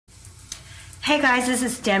Hey guys, this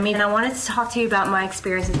is Demi, and I wanted to talk to you about my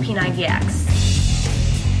experience with P90X.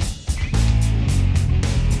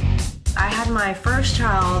 I had my first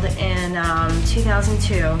child in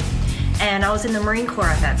 2002, and I was in the Marine Corps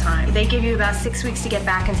at that time. They give you about 6 weeks to get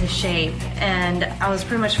back into shape, and I was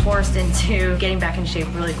pretty much forced into getting back in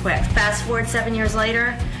shape really quick. Fast forward 7 years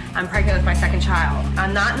later, I'm pregnant with my second child.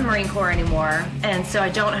 I'm not in the Marine Corps anymore, and so I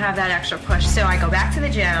don't have that extra push. So I go back to the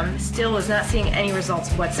gym, still was not seeing any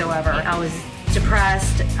results whatsoever. I was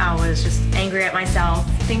depressed, I was just angry at myself.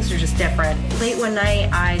 Things were just different. Late one night,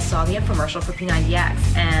 I saw the infomercial for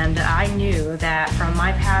P90X, and I knew that from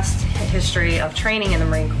my past history of training in the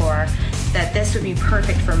Marine Corps, that this would be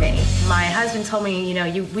perfect for me. My husband told me, you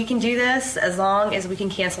know, we can do this as long as we can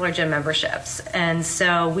cancel our gym memberships. And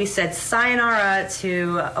so we said sayonara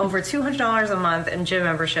to over $200 a month in gym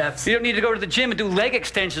memberships. You don't need to go to the gym and do leg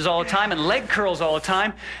extensions all the time and leg curls all the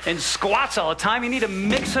time and squats all the time. You need to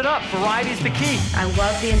mix it up. Variety is the key. I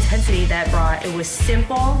love the intensity that brought. It was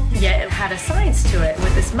simple, yet it had a science to it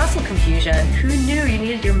with this muscle confusion. Who knew you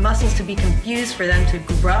needed your muscles to be confused for them to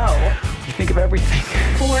grow? You think of everything.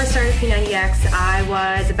 Before I started P90X, I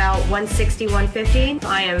was about 160, 150.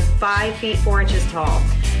 I am 5 feet 4 inches tall.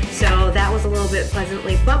 So that was a little bit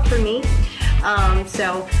pleasantly bumped for me.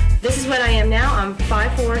 So this is what I am now. I'm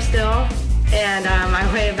 5'4" still, and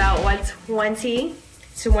I weigh about 120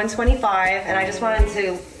 to 125, and I just wanted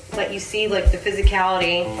to let you see like the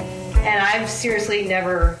physicality. And I've seriously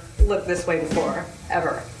never looked this way before,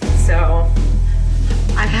 ever. So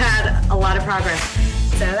I've had a lot of progress.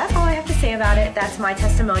 So that's all I have to say about it. That's my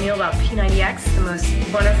testimonial about P90X, the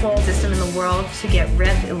most wonderful system in the world to get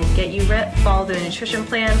ripped. It will get you ripped. Follow the nutrition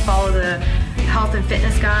plan, follow the health and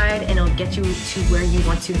fitness guide, and it'll get you to where you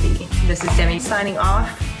want to be. This is Demi signing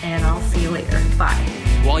off, and I'll see you later. Bye.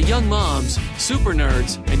 While young moms, super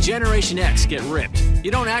nerds, and Generation X get ripped,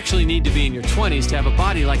 you don't actually need to be in your 20s to have a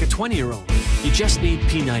body like a 20-year-old. You just need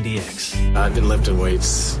P90X. I've been lifting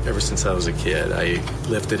weights ever since I was a kid. I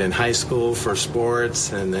lifted in high school for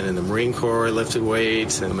sports, and then in the Marine Corps I lifted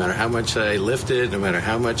weights. And no matter how much I lifted, no matter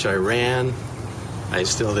how much I ran, I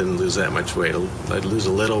still didn't lose that much weight. I'd lose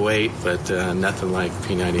a little weight, but nothing like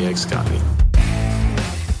P90X got me.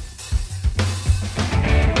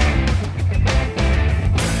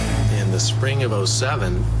 In the spring of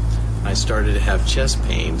 '07, I started to have chest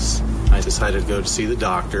pains. I decided to go to see the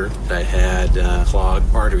doctor. I had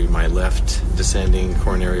clogged artery, my left descending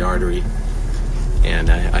coronary artery, and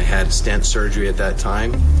I had stent surgery at that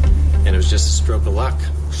time, and it was just a stroke of luck.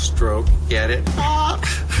 Stroke, get it?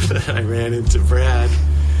 I ran into Brad,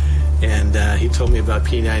 and he told me about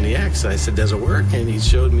P90X. I said, does it work? And he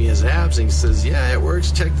showed me his abs, and he says, yeah, it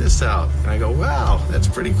works. Check this out. And I go, wow, that's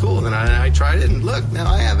pretty cool. And I tried it, and look,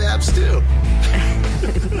 now I have abs too.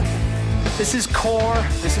 This is core.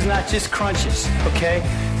 This is not just crunches, okay?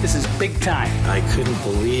 This is big time. I couldn't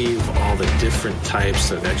believe all the different types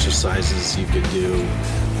of exercises you could do,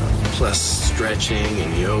 plus stretching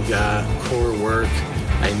and yoga, core work.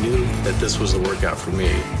 I knew that this was the workout for me.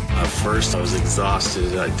 At first, I was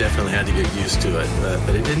exhausted. I definitely had to get used to it,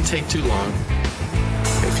 but it didn't take too long.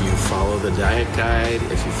 If you follow the diet guide,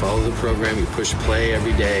 if you follow the program, you push play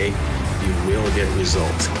every day, you will get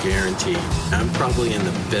results, guaranteed. I'm probably in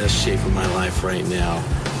the best shape of my life right now.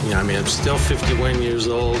 You know, I mean, I'm still 51 years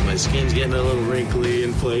old. My skin's getting a little wrinkly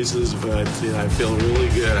in places, but you know, I feel really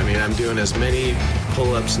good. I mean, I'm doing as many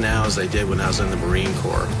pull-ups now as I did when I was in the Marine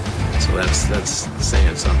Corps. So that's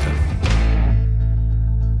saying something.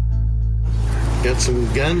 Got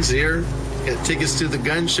some guns here. Got tickets to the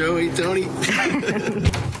gun show, hey, Tony?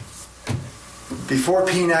 Before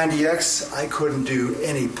P90X, I couldn't do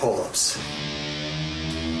any pull-ups.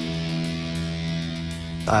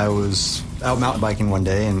 I was out mountain biking one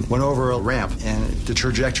day and went over a ramp, and the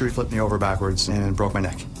trajectory flipped me over backwards and broke my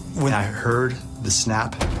neck. When I heard the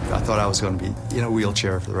snap, I thought I was going to be in a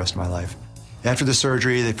wheelchair for the rest of my life. After the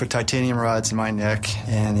surgery, they put titanium rods in my neck,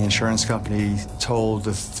 and the insurance company told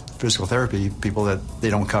the physical therapy people that they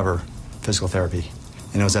don't cover physical therapy.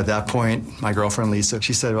 And it was at that point, my girlfriend Lisa,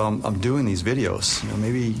 she said, well, I'm doing these videos. You know,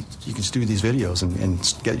 maybe you can just do these videos and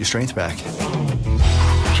get your strength back.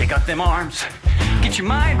 Shake out them arms. Get your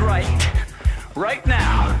mind right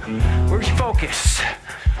now. Where's your focus?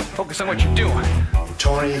 Focus on what you're doing.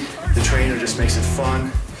 Tony, the trainer, just makes it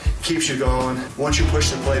fun, keeps you going. Once you push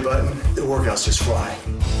the play button, the workouts just fly.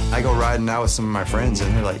 I go riding now with some of my friends,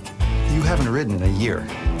 and they're like, you haven't ridden in a year.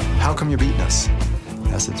 How come you're beating us? And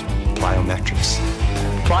I said, plyometrics.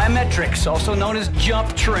 Plyometrics, also known as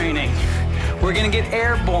jump training. We're gonna get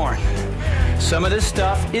airborne. Some of this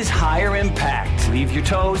stuff is higher impact. Leave your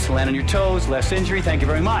toes, land on your toes, less injury, thank you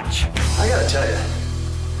very much. I gotta tell you,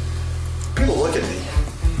 people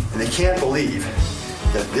can't believe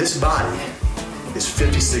that this body is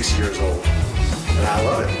 56 years old. And I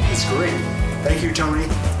love it. It's great. Thank you, Tony.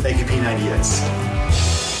 Thank you,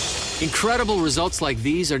 P90X. Incredible results like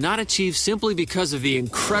these are not achieved simply because of the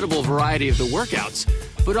incredible variety of the workouts,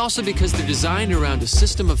 but also because they're designed around a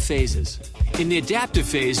system of phases. In the adaptive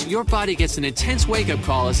phase, your body gets an intense wake-up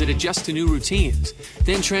call as it adjusts to new routines,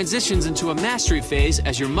 then transitions into a mastery phase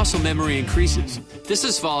as your muscle memory increases. This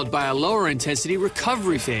is followed by a lower intensity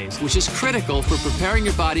recovery phase, which is critical for preparing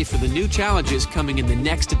your body for the new challenges coming in the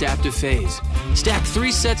next adaptive phase. Stack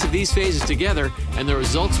 3 sets of these phases together, and the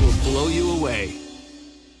results will blow you away.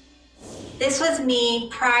 This was me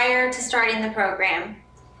prior to starting the program,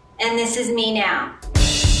 and this is me now.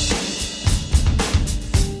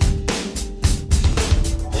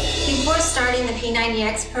 Before starting the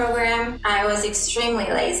P90X program, I was extremely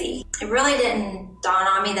lazy. It really didn't dawn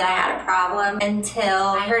on me that I had a problem until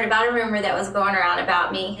I heard about a rumor that was going around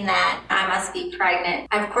about me and that I must be pregnant.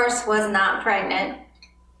 I, of course, was not pregnant,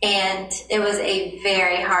 and it was a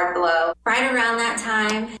very hard blow. Right around that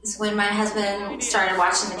time is when my husband started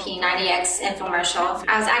watching the P90X infomercial.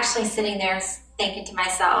 I was actually sitting there thinking to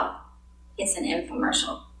myself, it's an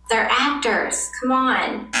infomercial. They're actors, come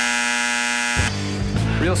on.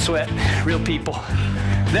 Real sweat, real people.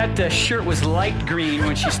 That shirt was light green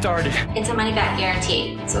when she started. It's a money-back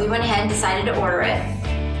guarantee. So we went ahead and decided to order it.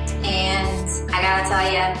 And I gotta tell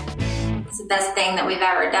you, it's the best thing that we've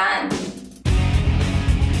ever done.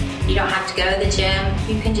 You don't have to go to the gym.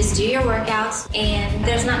 You can just do your workouts, and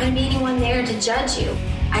there's not going to be anyone there to judge you.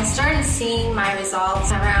 I started seeing my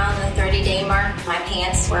results around the 30-day mark. My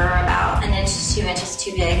pants were about 1 inch to 2 inches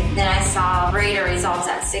too big. Then I saw greater results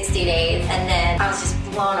at 60 days, and then I was just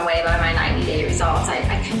blown away by my 90-day results.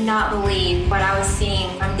 I could not believe what I was seeing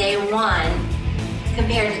from day 1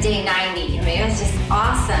 compared to day 90. I mean, it was just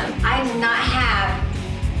awesome. I did not have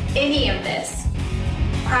any of this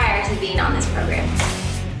prior to being on this program.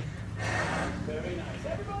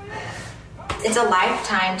 It's a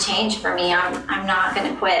lifetime change for me. I'm not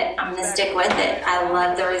going to quit. I'm going to stick with it. I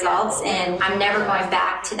love the results, and I'm never going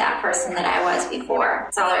back to that person that I was before.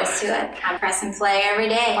 That's all there is to it. I press and play every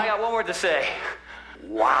day. I got one word to say.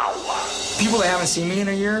 Wow. People that haven't seen me in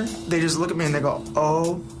a year, they just look at me and they go,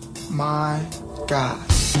 oh my God.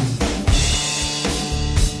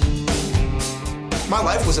 My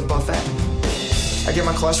life was a buffet. I get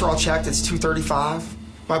my cholesterol checked, it's 235.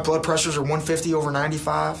 My blood pressures are 150 over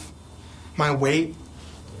 95. My weight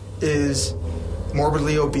is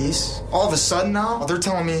morbidly obese. All of a sudden now, they're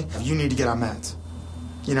telling me, you need to get on meds.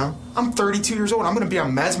 You know? I'm 32 years old. I'm going to be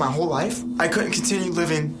on meds my whole life. I couldn't continue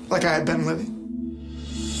living like I had been living.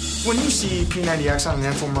 When you see P90X on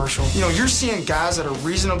an infomercial, you know, you're seeing guys that are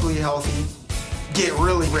reasonably healthy get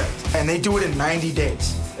really ripped, and they do it in 90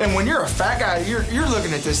 days. And when you're a fat guy, you're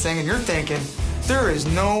looking at this thing and you're thinking, there is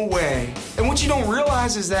no way. And what you don't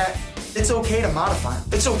realize is that it's okay to modify them.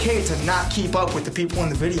 It's okay to not keep up with the people in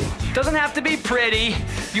the video. Doesn't have to be pretty.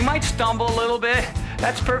 You might stumble a little bit.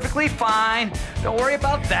 That's perfectly fine. Don't worry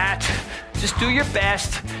about that. Just do your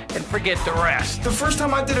best and forget the rest. The first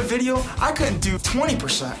time I did a video, I couldn't do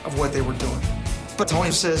 20% of what they were doing. But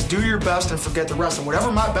Tony says, do your best and forget the rest. And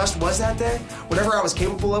whatever my best was that day, whatever I was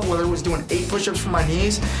capable of, whether it was doing 8 push-ups for my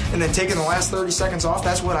knees and then taking the last 30 seconds off,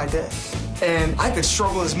 that's what I did. And I could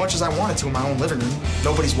struggle as much as I wanted to in my own living room.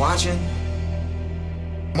 Nobody's watching.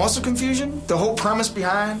 Muscle confusion, the whole premise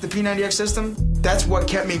behind the P90X system, that's what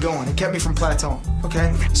kept me going. It kept me from plateauing,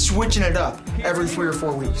 okay? Switching it up every 3 or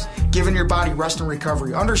 4 weeks. Giving your body rest and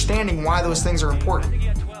recovery. Understanding why those things are important.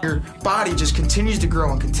 Your body just continues to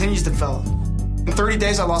grow and continues to develop. In 30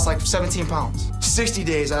 days, I lost like 17 pounds. 60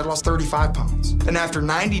 days, I lost 35 pounds. And after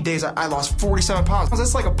 90 days, I lost 47 pounds.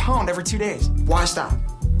 That's like a pound every 2 days. Why stop?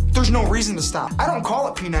 There's no reason to stop. I don't call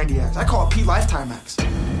it P90X. I call it P-Lifetime X.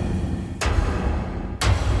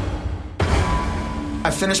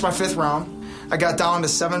 I finished my 5th round. I got down to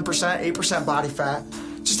 7%, 8% body fat.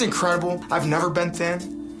 Just incredible. I've never been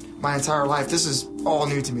thin my entire life. This is all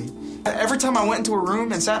new to me. Every time I went into a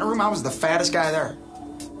room and sat in a room, I was the fattest guy there.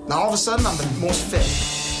 Now all of a sudden, I'm the most fit.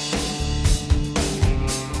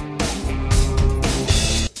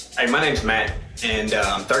 Hey, my name's Matt, and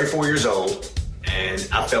I'm 34 years old, and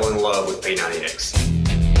I fell in love with P90X.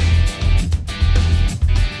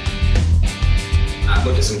 I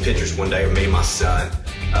looked at some pictures one day of me and my son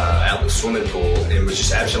out in the swimming pool and was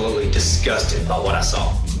just absolutely disgusted by what I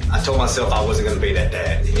saw. I told myself I wasn't going to be that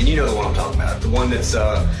dad. And you know the one I'm talking about. The one that's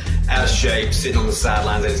out of shape, sitting on the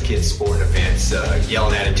sidelines at his kid's sporting events,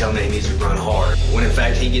 yelling at him, telling him he needs to run hard. When in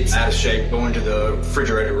fact he gets out of shape, going to the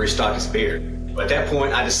refrigerator to restock his beer. At that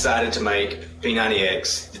point, I decided to make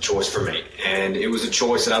P90X the choice for me. And it was a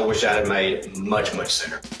choice that I wish I had made much, much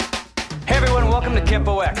sooner. Hey everyone, welcome to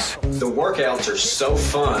Kimpo X. The workouts are so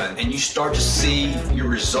fun, and you start to see your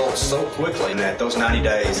results so quickly that those 90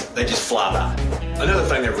 days, they just fly by. Another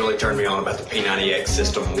thing that really turned me on about the P90X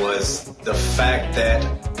system was the fact that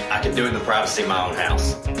I could do it in the privacy of my own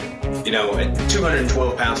house. You know, at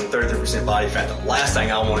 212 pounds and 33% body fat, the last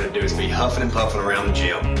thing I wanted to do is be huffing and puffing around the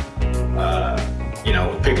gym. You know,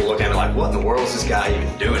 with people looking at me like, what in the world is this guy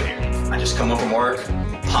even doing here? I just come home from work,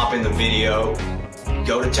 pop in the video,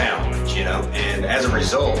 go to town, you know, and as a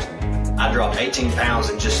result, I dropped 18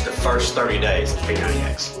 pounds in just the first 30 days of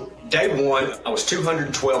P90X. Day one, I was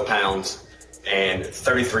 212 pounds and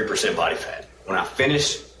 33% body fat. When I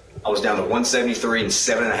finished, I was down to 173 and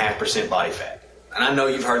 7.5% body fat. And I know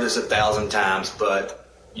you've heard this 1,000 times, but,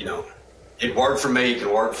 you know, it worked for me, it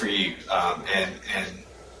can work for you. And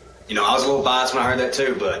you know, I was a little biased when I heard that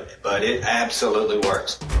too, but it absolutely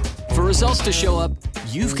works. For results to show up,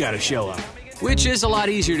 you've got to show up. Which is a lot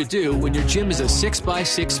easier to do when your gym is a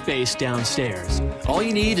 6x6 space downstairs. All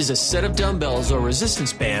you need is a set of dumbbells or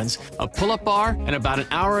resistance bands, a pull-up bar, and about an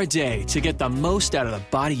hour a day to get the most out of the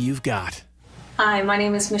body you've got. Hi, my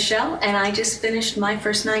name is Michelle, and I just finished my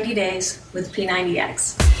first 90 days with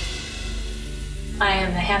P90X. I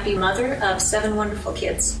am the happy mother of 7 wonderful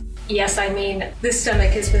kids. Yes, I mean, this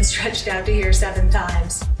stomach has been stretched out to here 7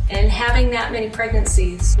 times. And having that many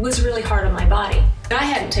pregnancies was really hard on my body. I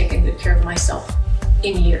hadn't taken good care of myself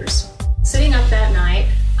in years. Sitting up that night,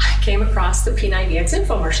 I came across the P90X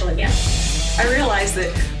infomercial again. I realized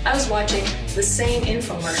that I was watching the same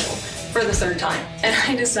infomercial for the 3rd time. And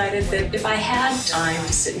I decided that if I had time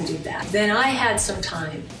to sit and do that, then I had some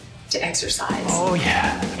time to exercise. Oh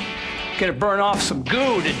yeah. Gonna burn off some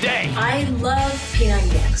goo today. I love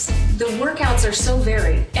P90X. The workouts are so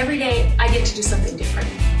varied. Every day I get to do something different.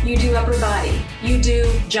 You do upper body, you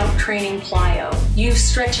do jump training plyo, you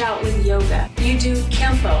stretch out with yoga, you do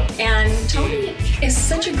Kempo, and Tony is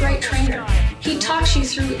such a great trainer. He talks you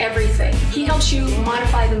through everything. He helps you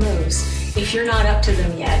modify the moves if you're not up to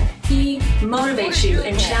them yet. He motivates you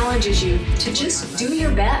and challenges you to just do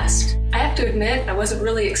your best. I have to admit, I wasn't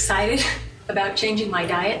really excited about changing my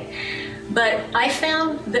diet, but I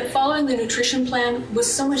found that following the nutrition plan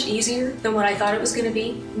was so much easier than what I thought it was going to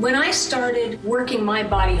be. When I started working my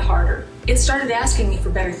body harder, it started asking me for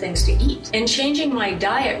better things to eat. And changing my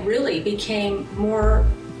diet really became more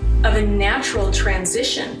of a natural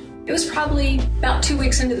transition. It was probably about 2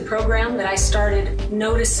 weeks into the program that I started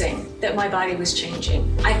noticing that my body was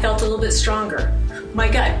changing. I felt a little bit stronger. My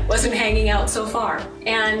gut wasn't hanging out so far.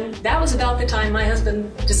 And that was about the time my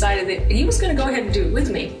husband decided that he was going to go ahead and do it with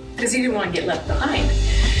me because he didn't want to get left behind.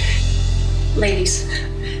 Ladies,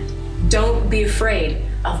 don't be afraid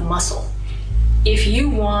of muscle. If you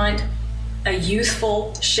want a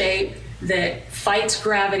youthful shape that fights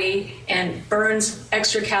gravity and burns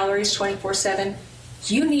extra calories 24/7,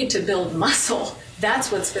 you need to build muscle.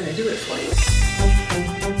 That's what's going to do it for you.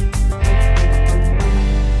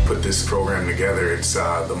 Put this program together, it's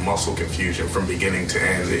the muscle confusion from beginning to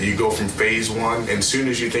end. You go from phase 1, and as soon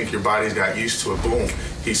as you think your body's got used to it, boom,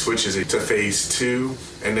 he switches it to phase 2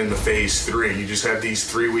 and then to phase 3. You just have these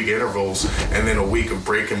 3-week intervals and then a week of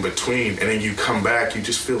break in between, and then you come back, you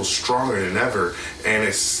just feel stronger than ever. And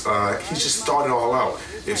it's he's just thought it all out.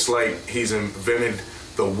 It's like he's invented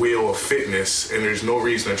the wheel of fitness, and there's no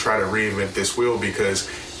reason to try to reinvent this wheel because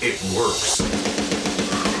it works.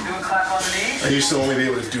 Clap on the knees. I used to only be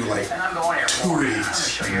able to do like 2 of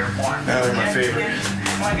these. Now they're my favorite.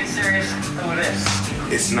 Want to get serious? Do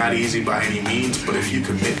this. It's not easy by any means, but if you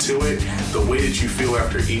commit to it, the way that you feel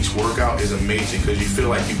after each workout is amazing because you feel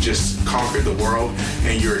like you've just conquered the world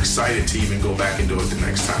and you're excited to even go back and do it the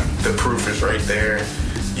next time. The proof is right there.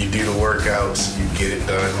 You do the workouts, you get it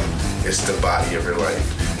done. It's the body of your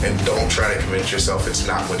life. And don't try to convince yourself it's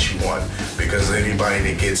not what you want, because anybody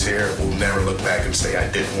that gets here will never look back and say,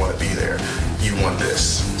 I didn't want to be there. You want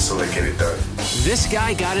this, so they get it done. This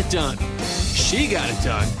guy got it done. She got it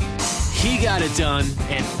done. He got it done,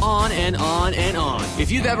 and on and on and on. If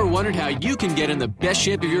you've ever wondered how you can get in the best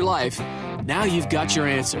shape of your life, now you've got your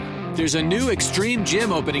answer. There's a new extreme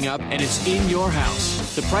gym opening up, and it's in your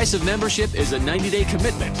house. The price of membership is a 90-day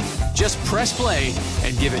commitment. Just press play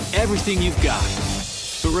and give it everything you've got.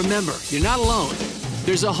 But remember, you're not alone.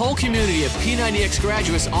 There's a whole community of P90X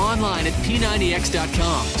graduates online at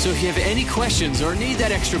P90X.com. So if you have any questions or need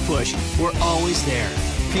that extra push, we're always there.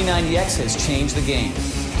 P90X has changed the game.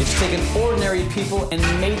 It's taken ordinary people and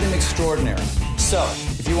made them extraordinary. So,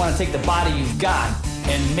 if you want to take the body you've got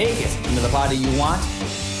and make it into the body you want,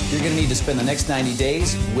 you're going to need to spend the next 90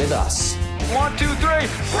 days with us. 1, 2, 3,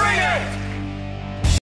 bring it!